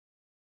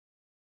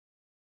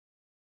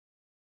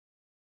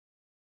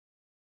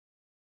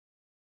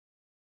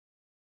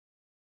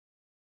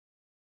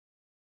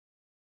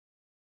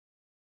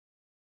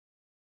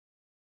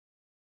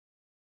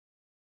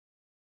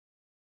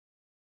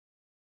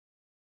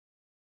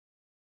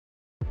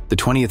The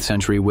 20th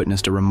century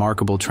witnessed a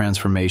remarkable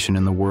transformation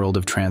in the world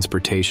of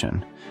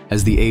transportation,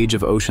 as the age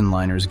of ocean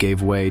liners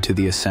gave way to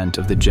the ascent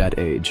of the jet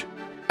age.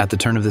 At the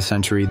turn of the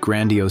century,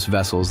 grandiose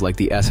vessels like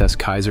the SS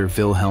Kaiser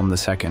Wilhelm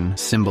II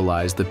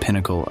symbolized the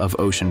pinnacle of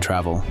ocean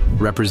travel,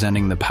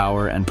 representing the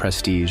power and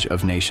prestige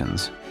of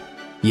nations.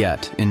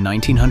 Yet, in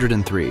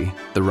 1903,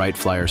 the Wright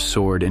Flyer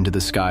soared into the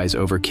skies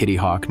over Kitty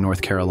Hawk,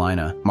 North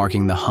Carolina,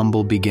 marking the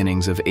humble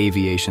beginnings of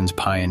aviation's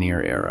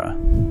pioneer era.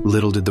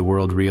 Little did the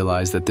world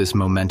realize that this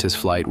momentous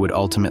flight would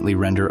ultimately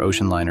render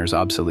ocean liners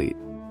obsolete.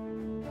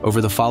 Over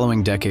the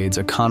following decades,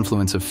 a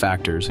confluence of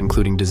factors,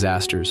 including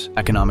disasters,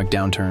 economic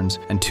downturns,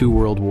 and 2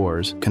 world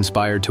wars,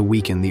 conspired to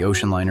weaken the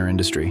ocean liner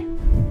industry.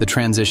 The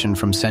transition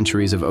from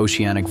centuries of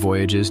oceanic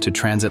voyages to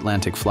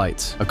transatlantic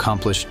flights,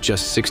 accomplished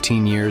just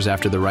 16 years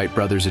after the Wright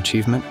brothers'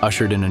 achievement,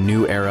 ushered in a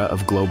new era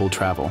of global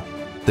travel.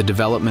 The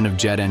development of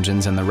jet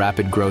engines and the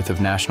rapid growth of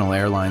national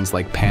airlines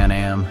like Pan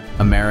Am,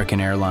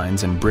 American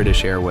Airlines, and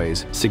British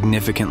Airways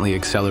significantly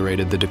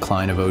accelerated the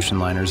decline of ocean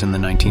liners in the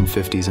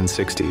 1950s and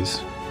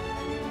 60s.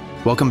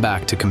 Welcome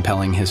back to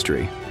Compelling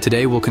History.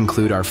 Today we'll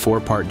conclude our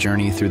 4-part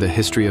journey through the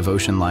history of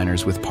ocean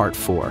liners with Part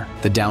 4,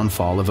 the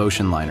downfall of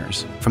ocean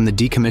liners. From the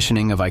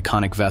decommissioning of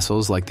iconic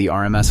vessels like the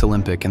RMS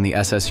Olympic and the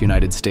SS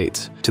United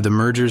States, to the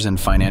mergers and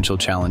financial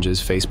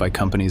chenges faced by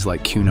companies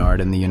like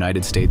Cunard and the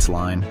United States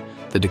Line,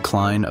 the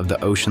decline of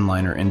the ocean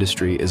liner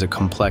industry is a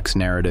complex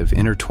narrative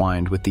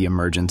intertwined with the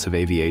emergence of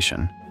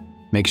aviation.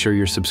 Make sure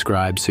you're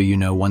subscribed so you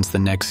know once the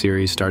next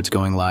series starts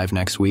going live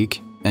next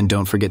week, and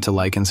don't forget to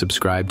like and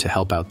subscribe to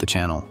help out the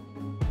channel.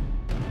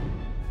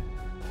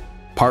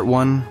 Part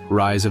 1,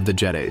 Rise of the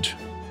Jet Age.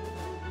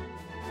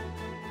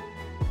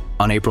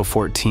 On April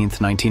 14,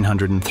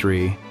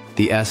 1903,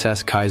 the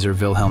SS Kaiser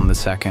Wilhelm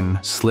II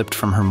slipped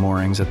from her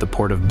moorings at the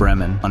port of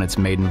Bremen on its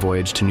maiden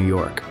voyage to New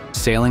York.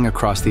 Sailing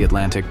across the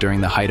Atlantic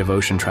during the height of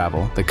ocean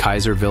travel, the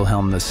Kaiser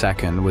Wilhelm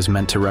II was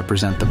meant to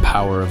represent the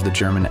power of the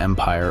German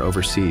Empire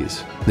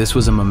overseas. This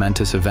was a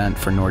momentous event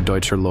for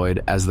Norddeutscher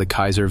Lloyd, as the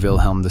Kaiser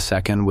Wilhelm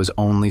II was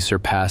only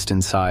surpassed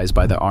in size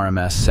by the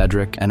RMS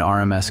Cedric and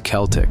RMS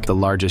Celtic, the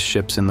largest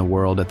ships in the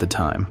world at the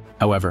time.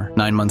 However,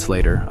 9 months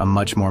later, a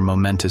much more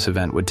momentous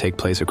event would take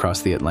place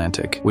across the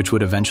Atlantic, which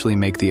would eventually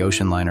make the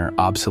ocean liner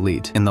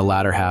obsolete in the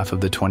latter half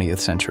of the 20th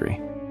century.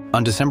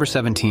 On December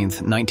 17,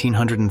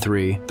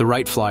 1903, the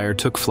Wright Flyer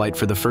took flight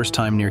for the first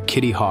time near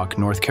Kitty Hawk,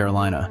 North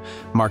Carolina,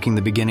 marking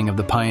the beginning of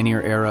the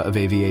pioneer era of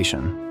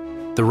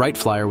aviation. The Wright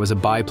Flyer was a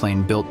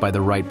biplane built by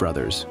the Wright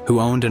brothers, who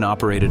owned and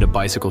operated a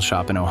bicycle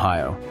shop in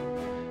Ohio,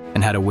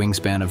 and had a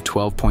wingspan of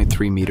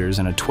 12.3 meters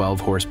and a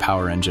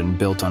 12-horsepower engine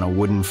built on a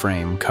wooden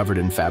frame covered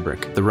in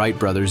fabric. The Wright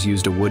brothers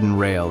used a wooden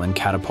rail and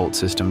catapult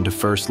system to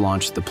first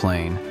launch the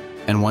plane,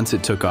 and once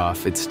it took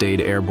off, it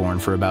stayed airborne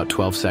for about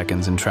 12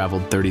 seconds and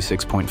traveled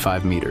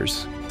 36.5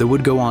 meters. They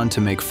would go on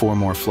to make 4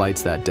 more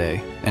flights that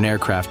day, and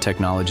aircraft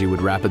technology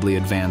would rapidly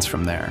advance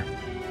from there.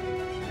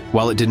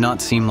 While it did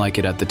not seem like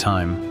it at the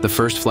time, the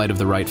first flight of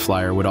the Wright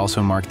Flyer would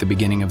also mark the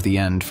beginning of the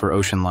end for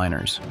ocean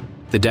liners.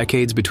 The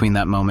decades between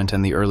that moment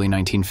and the early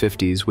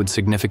 1950s would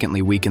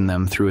significantly weaken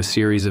them through a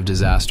series of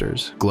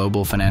disasters,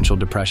 global financial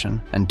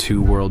depression, and 2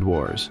 world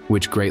wars,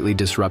 which greatly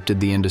disrupted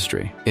the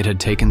industry. It had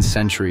taken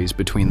centuries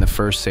between the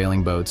first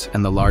sailing boats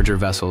and the larger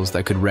vessels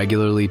that could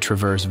regularly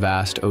traverse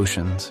vast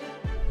oceans.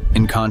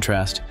 In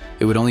contrast,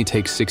 it would only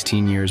take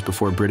 16 years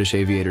before British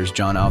aviators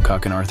John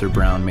Alcock and Arthur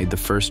Brown made the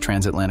first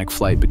transatlantic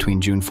flight between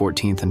June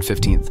 14th and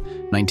 15th,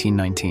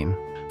 1919.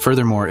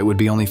 Furthermore, it would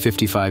be only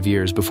 55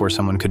 years before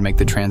someone could make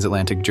the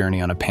transatlantic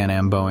journey on a Pan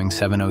Am Boeing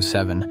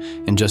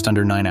 707 in just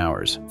under 9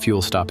 hours,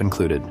 fuel stop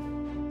included.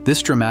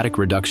 This dramatic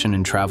reduction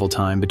in travel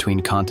time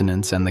between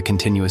continents and the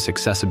continuous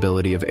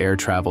accessibility of air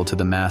travel to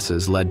the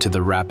masses led to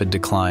the rapid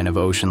decline of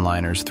ocean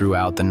liners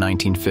throughout the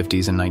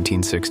 1950s and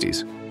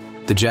 1960s.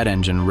 The jet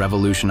engine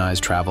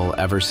revolutionized travel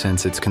ever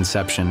since its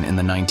conception in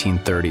the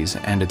 1930s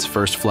and its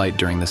first flight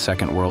during the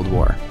Second World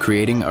War,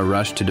 creating a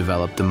rush to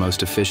develop the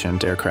most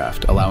efficient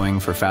aircraft, allowing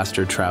for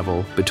faster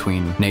travel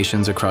between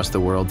nations across the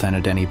world than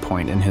at any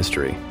point in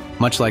history.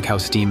 Much like how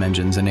steam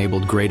engines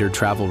enabled greater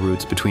travel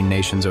routes between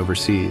nations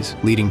overseas,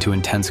 leading to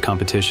intense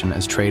competition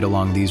as trade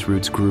along these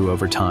routes grew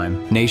over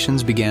time,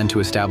 nations began to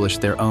establish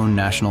their own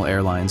national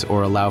airlines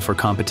or allow for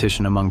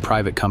competition among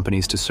private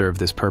companies to serve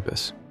this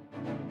purpose.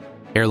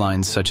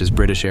 Airlines such as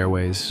British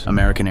Airways,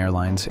 American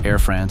Airlines, Air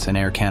France, and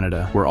Air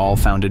Canada were all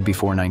founded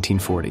before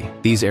 1940.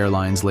 These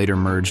airlines later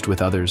merged with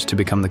others to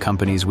become the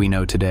companies we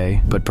know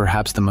today, but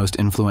perhaps the most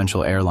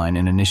influential airline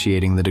in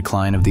initiating the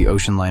decline of the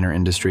ocean liner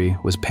industry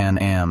was Pan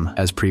Am,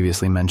 as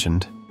previously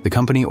mentioned. The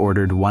company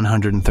ordered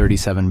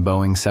 137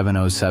 Boeing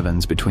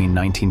 707s between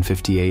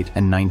 1958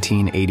 and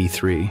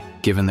 1983,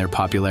 given their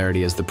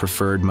popularity as the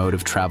preferred mode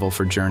of travel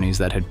for journeys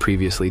that had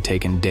previously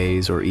taken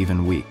days or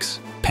even weeks.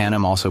 Pan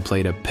Am also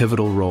played a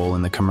pivotal role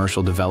in the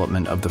commercial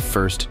development of the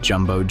first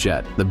jumbo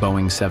jet, the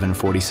Boeing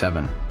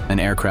 747, an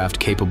aircraft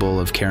capable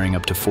of carrying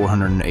up to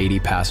 480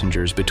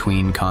 passengers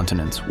between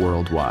continents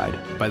worldwide.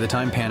 By the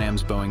time Pan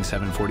Am's Boeing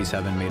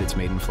 747 made its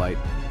maiden flight,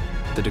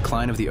 the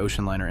decline of the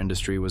ocean liner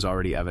industry was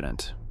already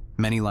evident.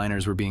 Many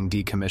liners were being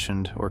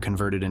decommissioned or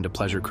converted into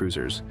pleasure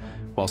cruisers,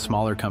 while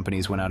smaller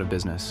companies went out of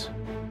business.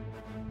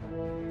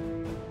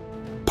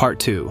 Part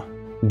 2.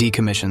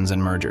 Decommissions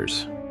and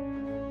mergers.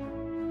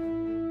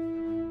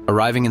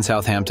 Arriving in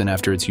Southampton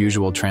after its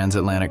usual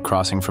transatlantic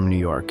crossing from New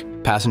York,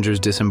 passengers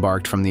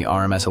disembarked from the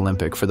RMS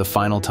Olympic for the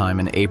final time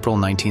in April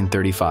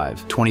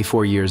 1935,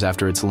 24 years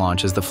after its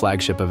launch as the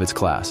flagship of its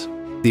class.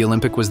 The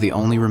Olympic was the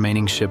only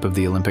remaining ship of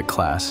the Olympic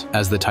class,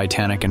 as the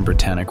Titanic and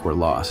Britannic were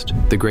lost.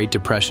 The Great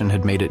Depression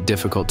had made it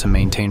difficult to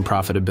maintain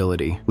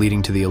profitability,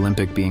 leading to the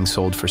Olympic being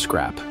sold for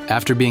scrap.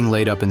 After being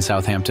laid up in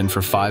Southampton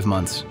for 5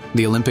 months,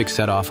 the Olympic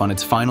set off on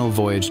its final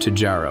voyage to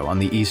Jarrow on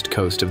the east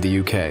coast of the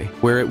UK,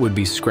 where it would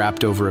be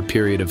scrapped over a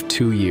period of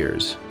 2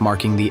 years,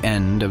 marking the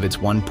end of its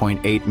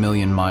 1.8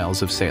 million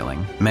miles of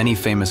sailing. Many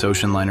famous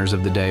ocean liners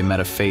of the day met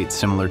a fate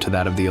similar to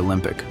that of the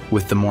Olympic,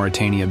 with the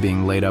Mauretania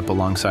being laid up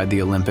alongside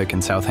the Olympic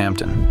in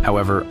Southampton.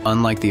 However,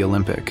 unlike the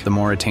Olympic, the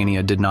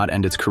Mauretania did not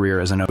end its career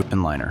as an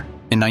ocean liner.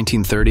 In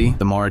 1930,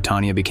 the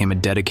Mauretania became a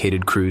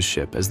dedicated cruise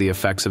ship as the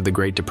effects of the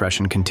Great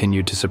Depression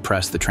continued to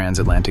suppress the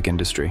transatlantic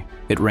industry.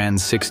 It ran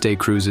 6-day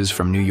cruises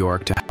from New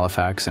York to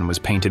Halifax and was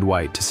painted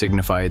white to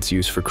signify its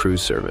use for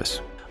cruise service.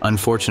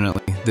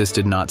 Unfortunately, this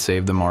did not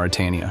save the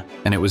Mauretania,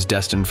 and it was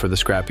destined for the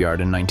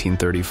scrapyard in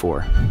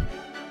 1934.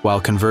 While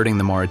converting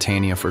the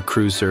Mauretania for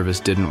cruise service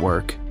didn't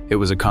work, it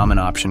was a common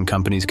option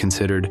companies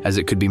considered as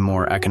it could be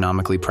more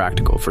economically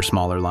practical for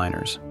smaller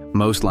liners.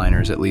 Most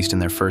liners, at least in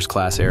their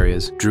first-class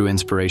areas, drew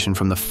inspiration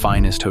from the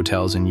finest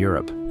hotels in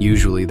Europe,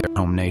 usually their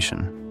home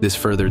nation. This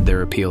furthered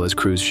their appeal as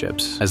cruise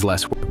ships, as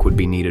less work would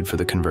be needed for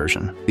the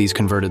conversion. These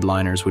converted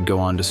liners would go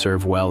on to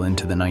serve well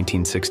into the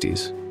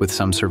 1960s, with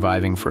some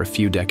surviving for a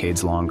few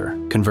decades longer.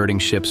 Converting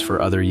ships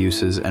for other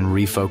uses and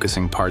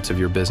refocusing parts of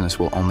your business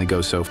will only go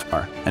so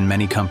far, and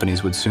many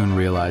companies would soon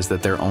realize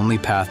that their only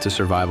path to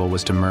survival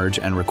was to merge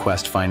and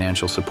request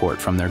financial support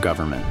from their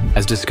government.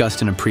 As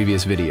discussed in a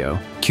previous video,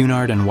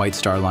 Cunard and White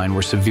Star Line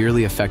were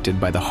severely affected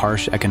by the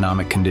harsh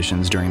economic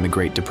conditions during the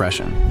Great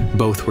Depression.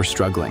 Both were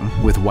struggling,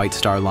 with White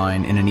Star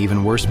Line in an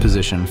even worse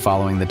position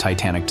following the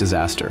Titanic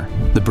disaster.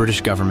 The British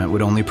government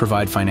would only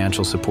provide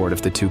financial support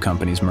if the two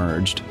companies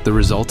merged. The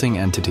resulting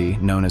entity,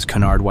 known as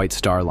Cunard White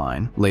Star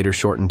Line, later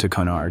shortened to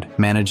Cunard,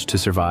 managed to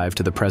survive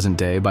to the present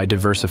day by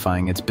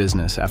diversifying its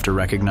business after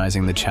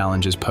recognizing the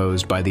challenges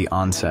posed by the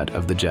onset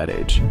of the jet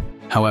age.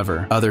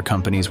 However, other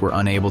companies were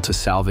unable to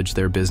salvage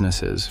their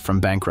businesses from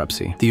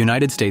bankruptcy. The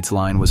United States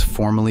Line was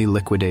formally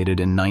liquidated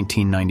in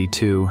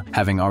 1992,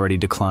 having already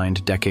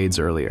declined decades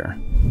earlier.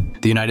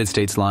 The United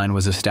States Line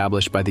was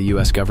established by the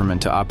U.S.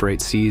 government to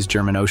operate seized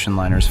German ocean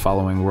liners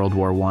following World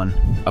War I.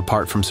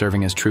 Apart from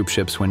serving as troop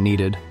ships when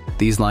needed,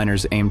 these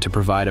liners aimed to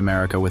provide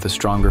America with a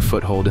stronger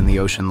foothold in the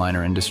ocean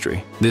liner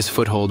industry. This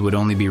foothold would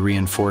only be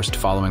reinforced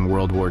following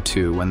World War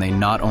II, when they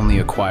not only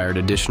acquired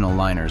additional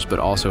liners but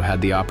also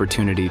had the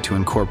opportunity to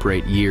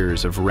incorporate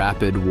years of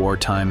rapid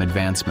wartime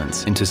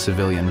advancements into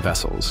civilian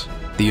vessels.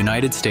 The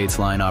United States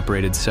Line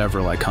operated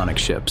several iconic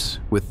ships,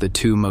 with the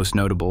two most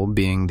notable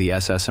being the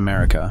SS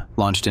America,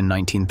 launched in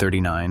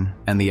 1939,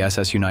 and the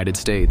SS United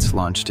States,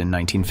 launched in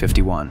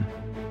 1951.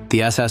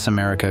 The SS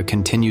America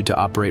continued to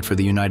operate for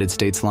the United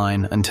States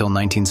Line until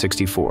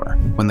 1964,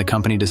 when the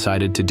company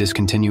decided to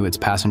discontinue its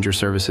passenger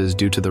services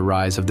due to the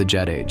rise of the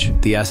jet age.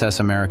 The SS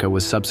America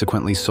was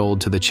subsequently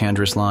sold to the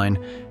Chandris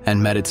Line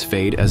and met its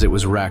fate as it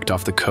was wrecked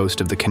off the coast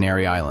of the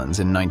Canary Islands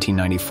in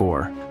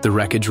 1994. The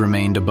wreckage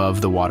remained above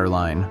the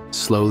waterline,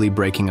 slowly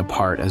breaking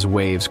apart as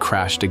waves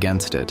crashed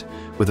against it,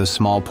 with a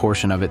small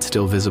portion of it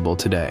still visible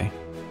today.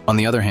 On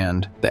the other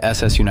hand, the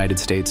SS United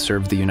States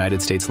served the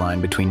United States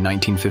Line between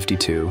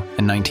 1952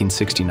 and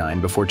 1969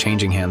 before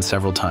changing hands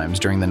several times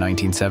during the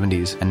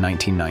 1970s and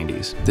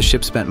 1990s. The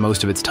ship spent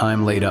most of its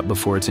time laid up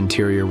before its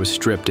interior was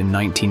stripped in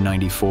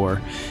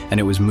 1994, and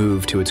it was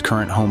moved to its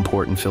current home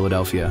port in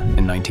Philadelphia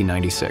in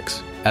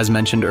 1996. As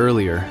mentioned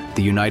earlier,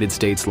 the United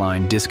States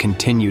Line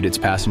discontinued its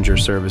passenger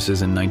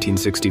services in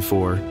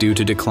 1964 due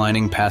to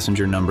declining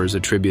passenger numbers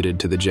attributed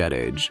to the jet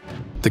age.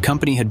 The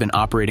company had been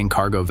operating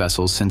cargo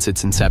vessels since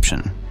its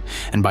inception,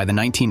 and by the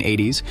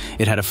 1980s,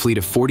 it had a fleet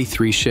of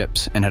 43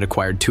 ships and had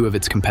acquired 2 of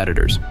its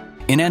competitors.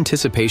 In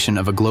anticipation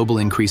of a global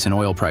increase in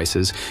oil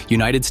prices,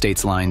 United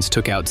States Lines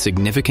took out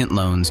significant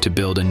loans to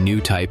build a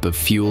new type of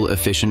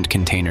fuel-efficient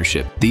container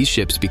ship. These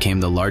ships became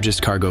the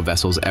largest cargo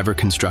vessels ever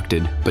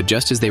constructed, but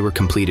just as they were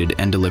completed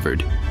and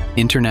delivered,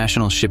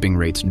 international shipping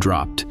rates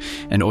dropped,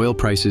 and oil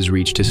prices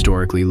reached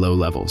historically low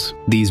levels.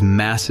 These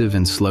massive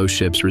and slow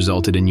ships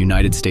resulted in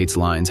United States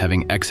Lines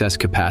having excess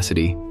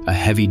capacity, a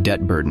heavy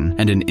debt burden,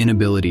 and an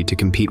inability to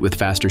compete with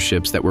faster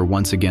ships that were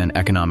once again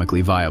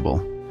economically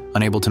viable.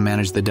 Unable to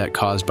manage the debt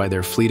caused by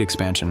their fleet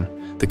expansion,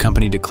 the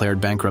company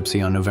declared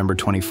bankruptcy on November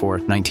 24,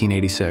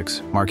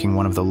 1986, marking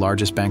one of the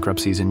largest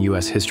bankruptcies in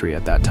U.S. history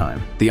at that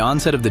time. The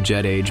onset of the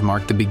jet age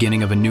marked the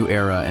beginning of a new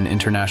era in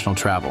international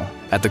travel,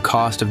 at the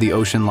cost of the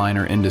ocean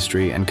liner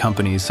industry and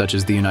companies such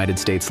as the United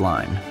States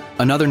Line.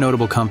 Another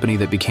notable company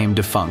that became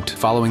defunct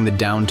following the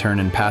downturn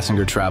in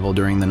passenger travel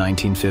during the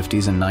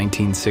 1950s and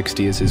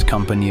 1960s is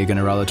Compagnia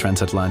Generale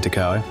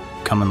Transatlantica.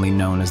 commonly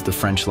known as the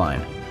French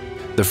Line.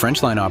 The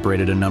French Line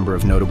operated a number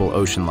of notable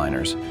ocean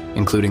liners,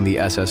 including the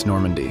SS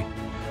Normandy,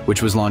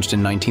 which was launched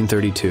in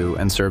 1932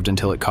 and served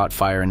until it caught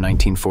fire in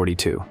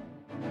 1942.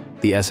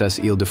 The SS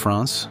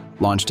Île-de-France,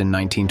 launched in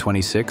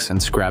 1926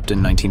 and scrapped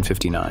in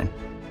 1959.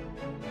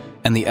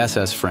 And the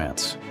SS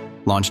France,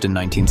 launched in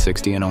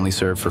 1960 and only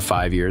served for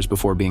 5 years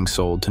before being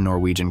sold to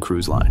Norwegian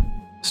Cruise Line.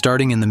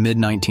 Starting in the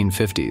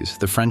mid-1950s,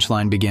 the French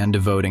Line began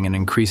devoting an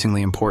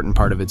increasingly important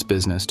part of its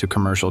business to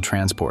commercial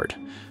transport,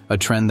 a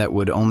trend that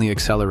would only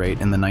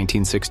accelerate in the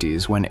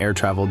 1960s when air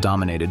travel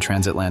dominated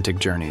transatlantic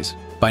journeys.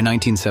 By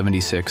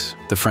 1976,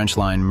 the French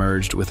Line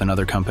merged with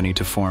another company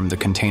to form the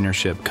container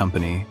ship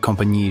company,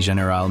 Compagnie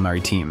Générale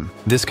Maritime.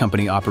 This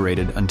company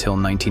operated until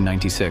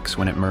 1996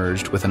 when it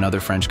merged with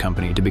another French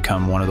company to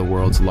become one of the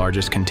world's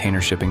largest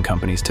container shipping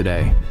companies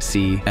today,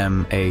 CMACGM.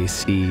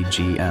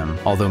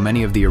 Although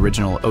many of the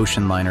original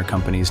ocean liner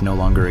companies no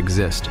longer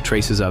exist,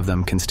 traces of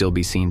them can still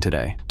be seen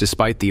today.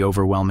 Despite the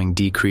overwhelming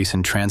decrease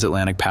in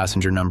transatlantic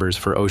passenger numbers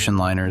for ocean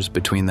liners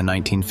between the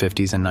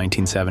 1950s and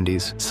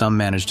 1970s, some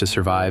managed to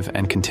survive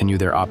and continue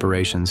their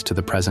operations to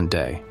the present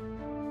day.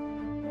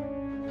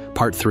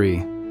 Part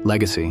 3.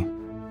 Legacy.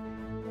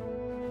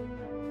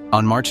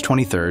 On March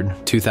 23,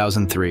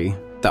 2003,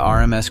 the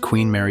RMS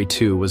Queen Mary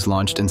II was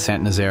launched in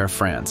Saint-Nazaire,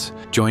 France,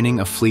 joining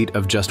a fleet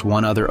of just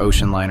one other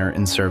ocean liner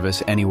in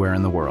service anywhere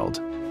in the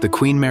world. The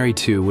Queen Mary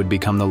II would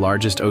become the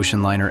largest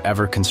ocean liner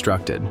ever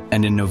constructed,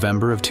 and in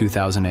November of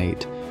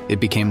 2008, it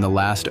became the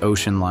last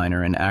ocean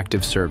liner in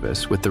active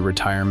service with the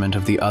retirement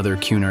of the other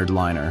Cunard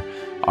liner,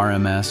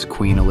 RMS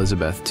Queen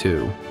Elizabeth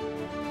II.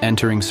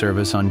 Entering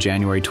service on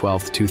January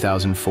 12,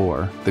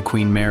 2004, the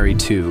Queen Mary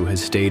II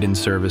has stayed in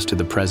service to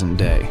the present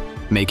day,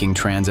 making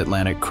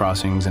transatlantic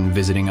crossings and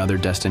visiting other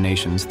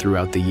destinations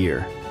throughout the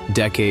year.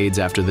 Decades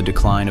after the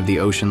decline of the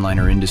ocean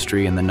liner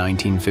industry in the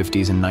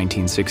 1950s and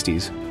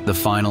 1960s, the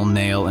final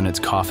nail in its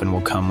coffin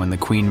will come when the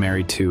Queen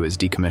Mary II is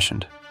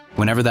decommissioned.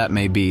 Whenever that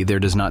may be, there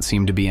does not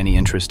seem to be any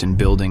interest in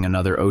building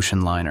another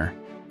ocean liner,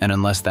 and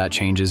unless that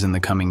changes in the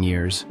coming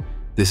years,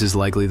 this is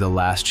likely the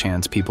last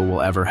chance people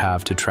will ever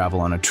have to travel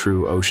on a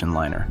true ocean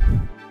liner.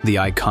 The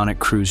iconic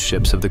cruise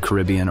ships of the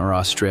Caribbean or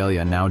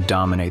Australia now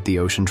dominate the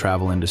ocean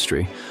travel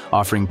industry,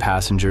 offering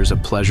passengers a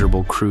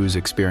pleasurable cruise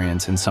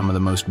experience in some of the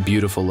most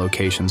beautiful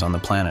locations on the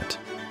planet.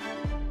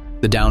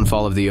 The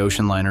downfall of the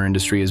ocean liner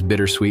industry is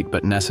bittersweet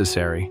but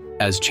necessary,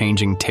 as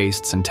changing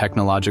tastes and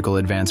technological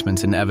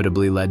advancements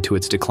inevitably led to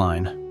its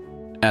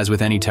decline. As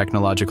with any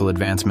technological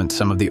advancement,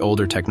 some of the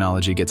older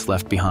technology gets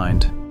left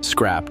behind,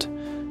 scrapped,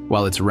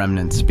 while its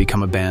remnants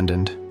become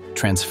abandoned,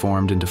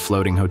 transformed into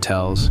floating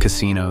hotels,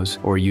 casinos,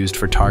 or used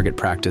for target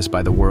practice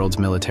by the world's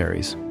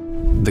militaries.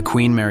 The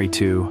Queen Mary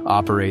II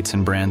operates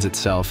and brands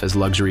itself as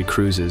luxury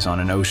cruises on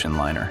an ocean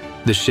liner.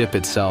 The ship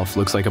itself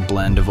looks like a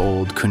blend of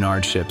old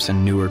Cunard ships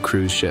and newer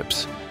cruise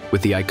ships,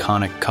 with the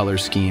iconic color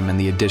scheme and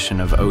the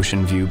addition of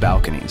ocean view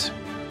balconies.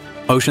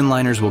 Ocean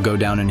liners will go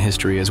down in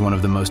history as one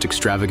of the most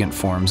extravagant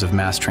forms of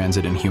mass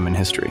transit in human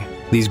history.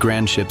 These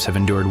grand ships have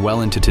endured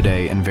well into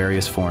today in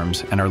various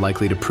forms and are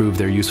likely to prove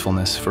their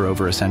usefulness for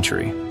over a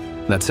century.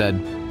 That said,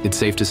 it's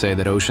safe to say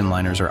that ocean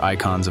liners are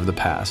icons of the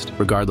past,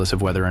 regardless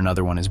of whether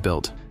another one is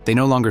built. They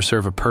no longer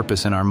serve a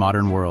purpose in our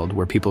modern world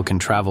where people can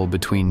travel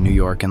between New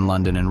York and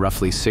London in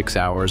roughly 6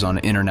 hours on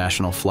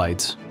international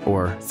flights,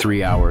 or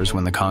 3 hours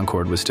when the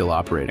Concorde was still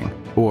operating,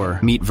 or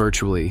meet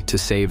virtually to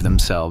save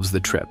themselves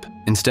the trip.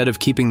 Instead of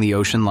keeping the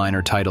ocean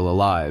liner title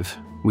alive,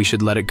 we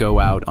should let it go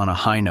out on a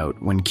high note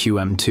when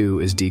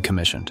QM2 is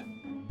decommissioned.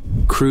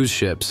 Cruise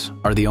ships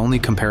are the only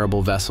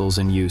comparable vessels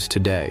in use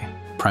today,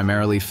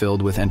 primarily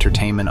filled with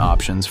entertainment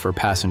options for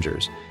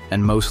passengers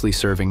and mostly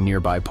serving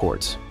nearby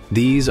ports.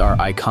 These are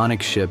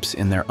iconic ships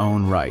in their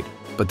own right,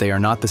 but they are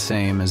not the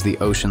same as the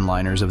ocean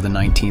liners of the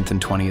 19th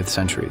and 20th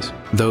centuries.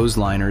 Those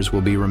liners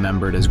will be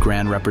remembered as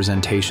grand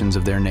representations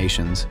of their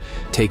nations,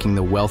 taking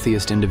the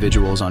wealthiest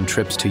individuals on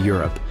trips to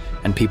Europe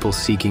and people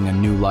seeking a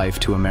new life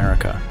to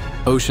America.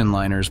 Ocean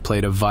liners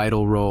played a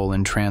vital role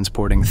in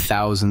transporting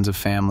thousands of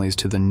families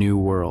to the New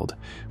World,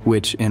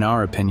 which, in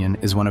our opinion,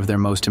 is one of their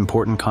most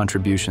important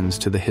contributions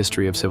to the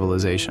history of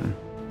civilization.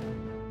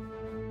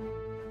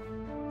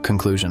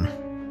 Conclusion.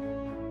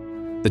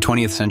 The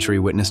 20th century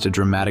witnessed a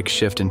dramatic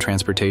shift in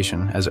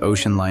transportation as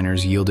ocean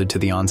liners yielded to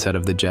the onset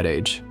of the jet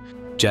age.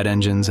 Jet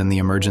engines and the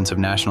emergence of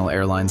national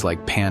airlines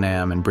like Pan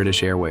Am and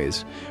British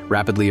Airways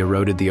rapidly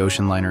eroded the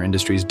ocean liner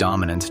industry's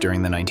dominance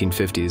during the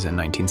 1950s and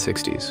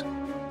 1960s.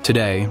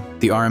 Today,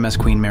 the RMS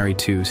Queen Mary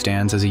II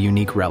stands as a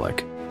unique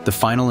relic, the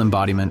final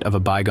embodiment of a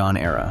bygone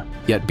era.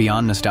 Yet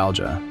beyond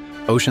nostalgia,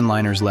 ocean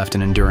liners left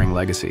an enduring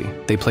legacy.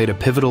 They played a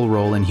pivotal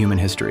role in human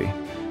history,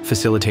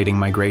 facilitating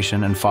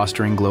migration and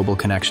fostering global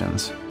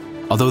connections.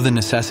 Although the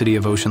necessity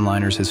of ocean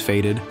liners has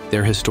faded,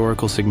 their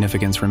historical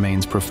significance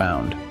remains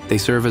profound. They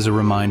serve as a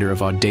reminder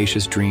of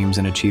audacious dreams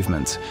and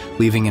achievements,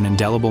 leaving an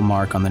indelible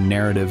mark on the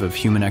narrative of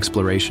human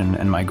exploration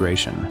and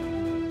migration.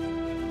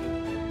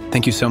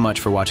 Thank you so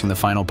much for watching the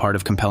final part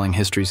of Compelling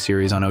History's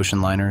series on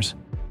ocean liners.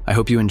 I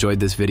hope you enjoyed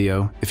this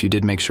video. If you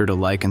did, make sure to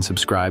like and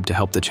subscribe to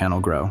help the channel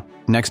grow.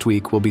 Next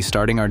week, we'll be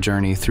starting our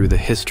journey through the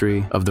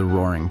history of the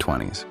Roaring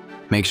 20s.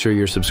 Make sure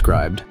you're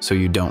subscribed so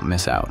you don't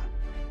miss out.